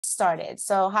started.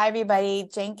 So hi, everybody.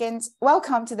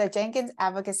 Welcome to the Jenkins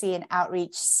Advocacy and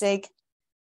Outreach SIG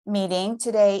meeting.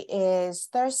 Today is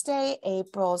Thursday,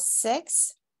 April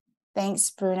 6th. Thanks,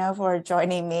 Bruno, for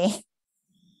joining me.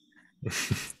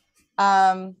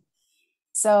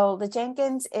 So the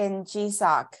Jenkins in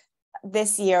GSOC,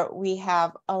 this year we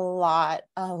have a lot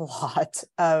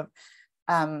of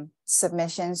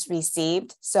submissions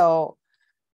received. So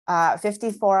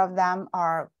 54 of them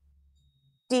are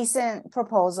decent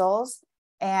proposals,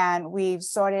 and we've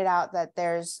sorted out that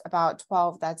there's about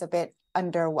 12 that's a bit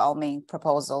underwhelming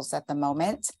proposals at the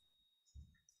moment.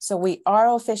 So we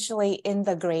are officially in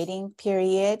the grading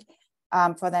period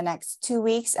for the next 2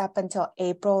 weeks up until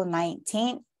April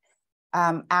 19th.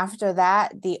 After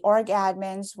that, the org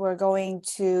admins were going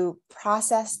to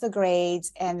process the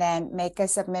grades and then make a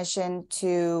submission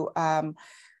to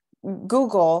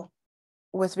Google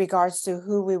with regards to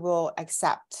who we will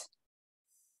accept.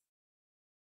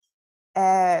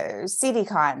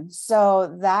 CDCon.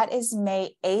 So that is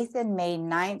May 8th and May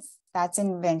 9th. That's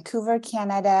in Vancouver,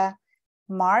 Canada.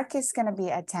 Mark is going to be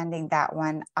attending that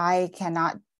one. I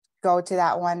cannot go to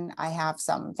that one. I have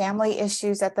some family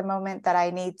issues at the moment that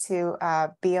I need to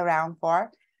be around for.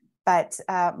 But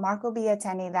Mark will be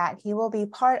attending that. He will be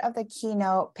part of the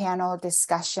keynote panel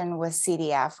discussion with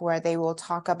CDF, where they will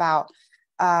talk about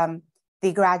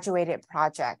the graduated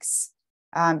projects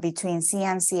between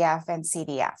CNCF and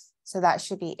CDF. So that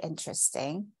should be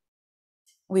interesting.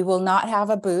 We will not have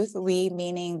a booth, we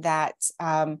meaning that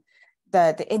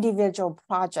the individual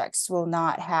projects will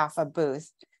not have a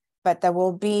booth, but there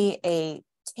will be a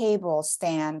table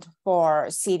stand for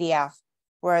CDF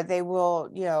where they will,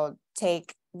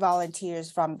 take volunteers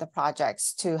from the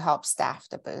projects to help staff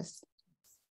the booth.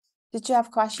 Did you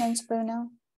have questions, Bruno?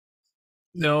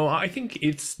 No, I think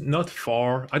it's not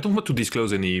far. I don't want to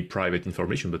disclose any private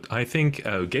information, but I think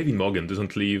Gavin Morgan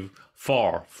doesn't live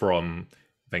far from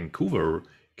Vancouver,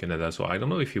 Canada. So I don't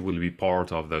know if he will be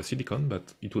part of the CityCon,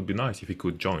 but it would be nice if he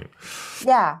could join.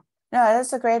 Yeah, no,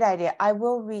 that's a great idea. I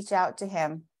will reach out to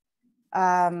him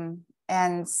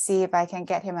and see if I can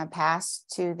get him a pass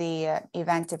to the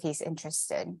event if he's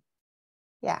interested.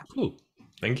 Yeah. Cool.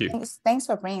 Thank you. Thanks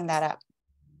for bringing that up.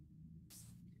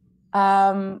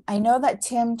 I know that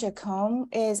Tim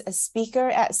Jacome is a speaker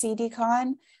at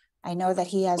CDCon. I know that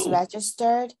he has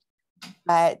registered,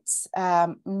 but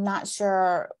I'm not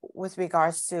sure with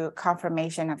regards to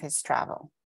confirmation of his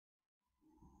travel.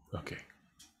 Okay.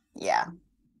 Yeah.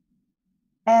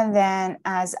 And then,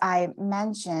 as I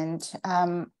mentioned,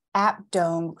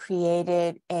 AppDome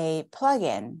created a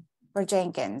plugin for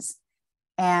Jenkins,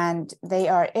 and they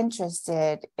are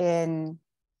interested in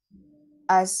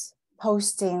us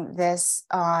posting this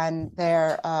on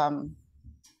their on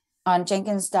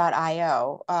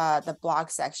Jenkins.io, the blog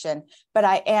section, but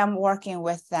I am working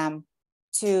with them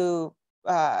to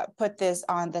put this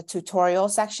on the tutorial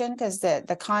section because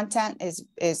the content is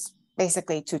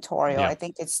basically tutorial. Yeah. I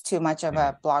think it's too much of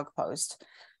a blog post,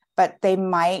 but they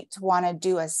might want to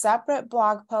do a separate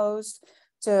blog post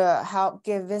to help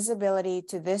give visibility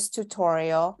to this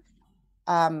tutorial.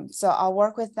 So I'll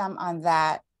work with them on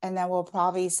that. And then we'll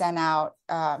probably send out,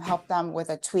 help them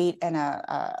with a tweet and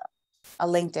a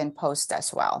LinkedIn post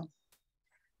as well.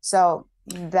 So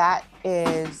that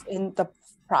is in the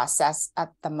process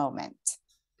at the moment.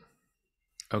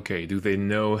 Okay, do they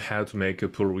know how to make a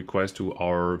pull request to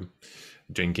our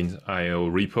Jenkins.io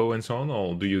repo and so on?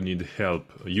 Or do you need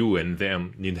help, you and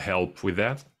them need help with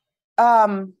that?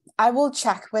 I will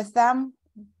check with them.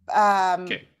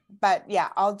 Okay. But yeah,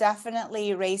 I'll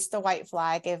definitely raise the white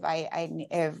flag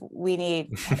if we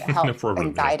need help no problem,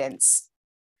 and guidance.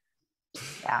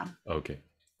 Yeah. Okay.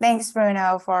 Thanks,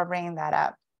 Bruno, for bringing that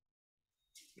up.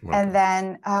 Welcome. And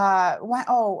then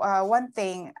one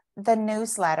thing, the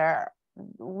newsletter,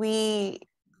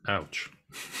 Ouch.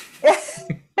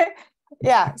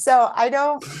 Yeah. So I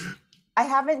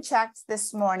haven't checked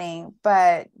this morning,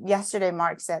 but yesterday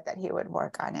Mark said that he would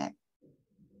work on it.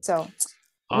 So.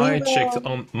 I checked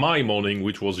on my morning,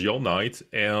 which was your night,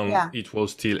 and it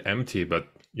was still empty, but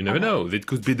you never know. It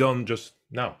could be done just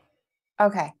now.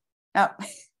 Okay. No.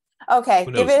 Okay.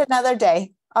 Give it another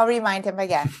day. I'll remind him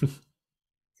again.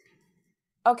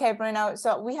 Okay, Bruno.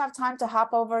 So we have time to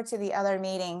hop over to the other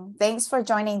meeting. Thanks for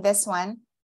joining this one.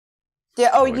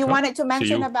 You wanted to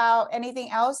mention about anything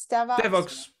else, DevOps?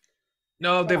 DevOps.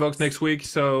 No, DevOps next week.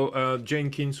 So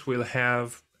Jenkins will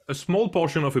have a small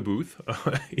portion of a booth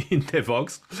in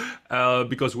DevOps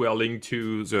because we are linked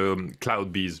to the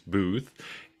CloudBees booth.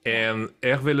 And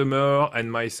Hervé Lemeur and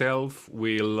myself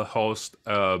will host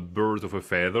a Bird of a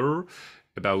Feather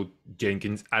about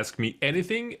Jenkins, ask me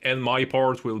anything, and my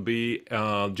part will be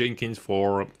Jenkins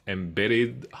for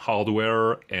embedded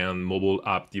hardware and mobile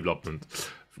app development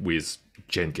with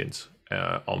Jenkins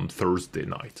on Thursday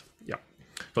night. Yeah,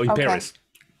 so in Paris.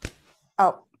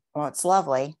 Oh, well, it's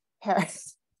lovely,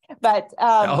 Paris. But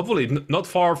hopefully not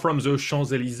far from the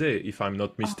Champs-Élysées, if I'm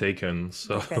not mistaken. Oh,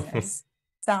 so goodness.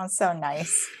 Sounds so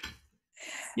nice.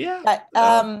 Yeah. But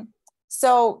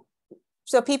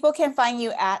so people can find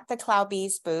you at the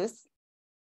CloudBees booth.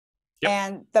 Yep.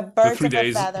 And the Birds 3 of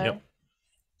days, a Feather. yep.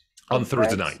 On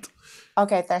Thursday night.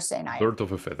 Okay, Thursday night. Bird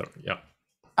of a Feather, yeah.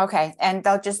 Okay, and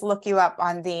they'll just look you up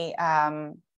on the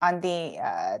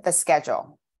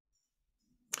schedule.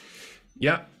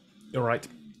 Yeah, you're right.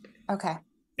 Okay.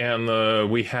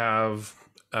 And we have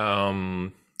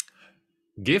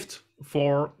gift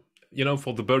for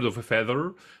the Bird of a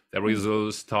Feather. There is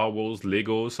a Star Wars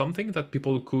Lego something that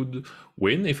people could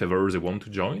win if ever they want to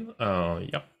join.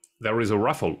 Yeah, there is a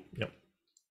raffle. Yeah.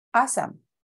 Awesome.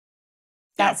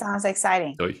 That sounds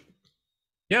exciting. So,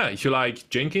 yeah, if you like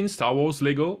Jenkins, Star Wars,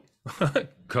 Lego,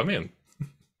 come in.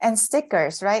 And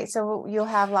stickers, right? So you'll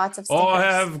have lots of stickers. Oh, I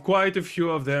have quite a few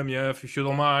of them. Yeah, if you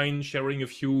don't mind sharing a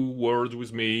few words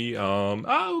with me,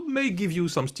 I may give you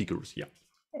some stickers. Yeah.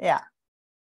 Yeah.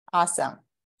 Awesome.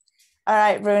 All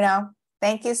right, Bruno.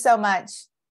 Thank you so much.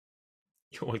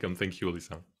 You're welcome. Thank you,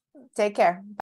 Alyssa. Take care.